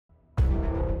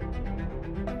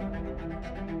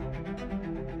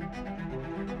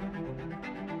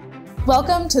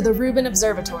Welcome to the Rubin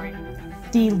Observatory.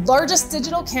 The largest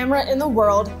digital camera in the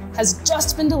world has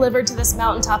just been delivered to this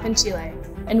mountaintop in Chile,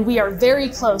 and we are very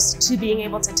close to being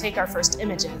able to take our first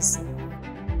images.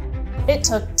 It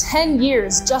took 10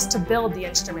 years just to build the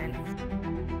instrument.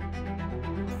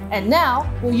 And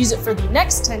now we'll use it for the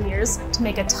next 10 years to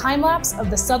make a time-lapse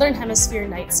of the Southern Hemisphere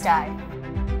night sky.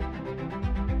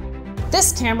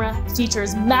 This camera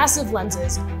features massive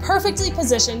lenses perfectly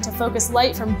positioned to focus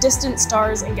light from distant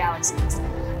stars and galaxies,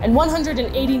 and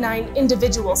 189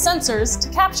 individual sensors to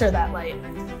capture that light,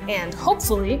 and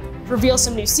hopefully reveal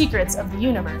some new secrets of the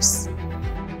universe.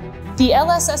 The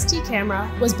LSST camera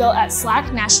was built at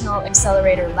SLAC National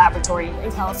Accelerator Laboratory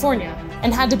in California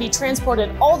and had to be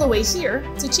transported all the way here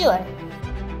to Chile.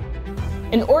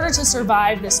 In order to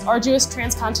survive this arduous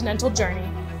transcontinental journey,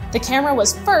 the camera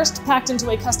was first packed into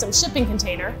a custom shipping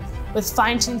container with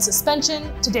fine-tuned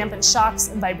suspension to dampen shocks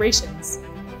and vibrations.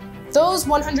 Those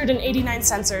 189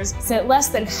 sensors sit less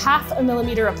than ½ a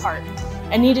millimeter apart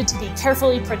and needed to be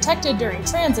carefully protected during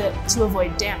transit to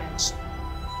avoid damage.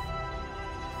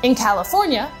 In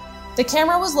California, the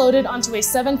camera was loaded onto a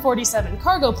 747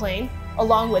 cargo plane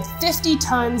along with 50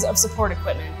 tons of support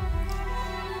equipment.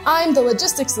 I'm the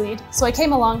logistics lead, so I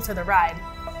came along for the ride.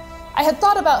 I had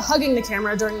thought about hugging the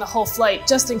camera during the whole flight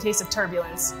just in case of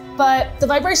turbulence, but the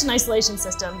vibration isolation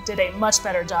system did a much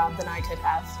better job than I could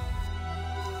have.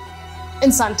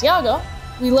 In Santiago,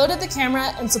 we loaded the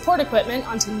camera and support equipment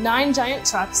onto 9 giant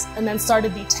trucks and then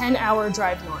started the 10-hour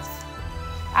drive north.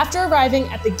 After arriving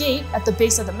at the gate at the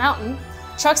base of the mountain,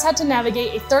 trucks had to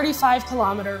navigate a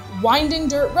 35-kilometer winding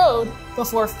dirt road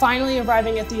before finally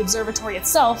arriving at the observatory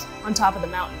itself on top of the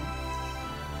mountain.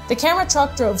 The camera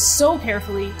truck drove so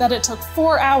carefully that it took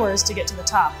 4 hours to get to the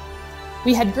top.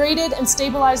 We had graded and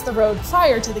stabilized the road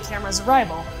prior to the camera's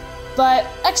arrival, but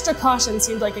extra caution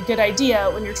seemed like a good idea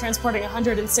when you're transporting a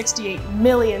 $168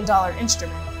 million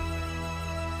instrument.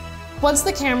 Once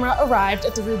the camera arrived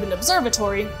at the Rubin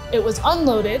Observatory, it was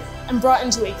unloaded and brought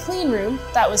into a clean room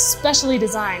that was specially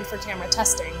designed for camera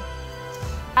testing.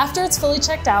 After it's fully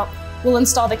checked out, we'll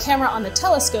install the camera on the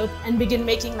telescope and begin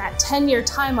making that 10-year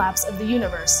time-lapse of the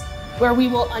universe, where we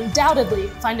will undoubtedly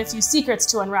find a few secrets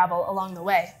to unravel along the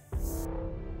way.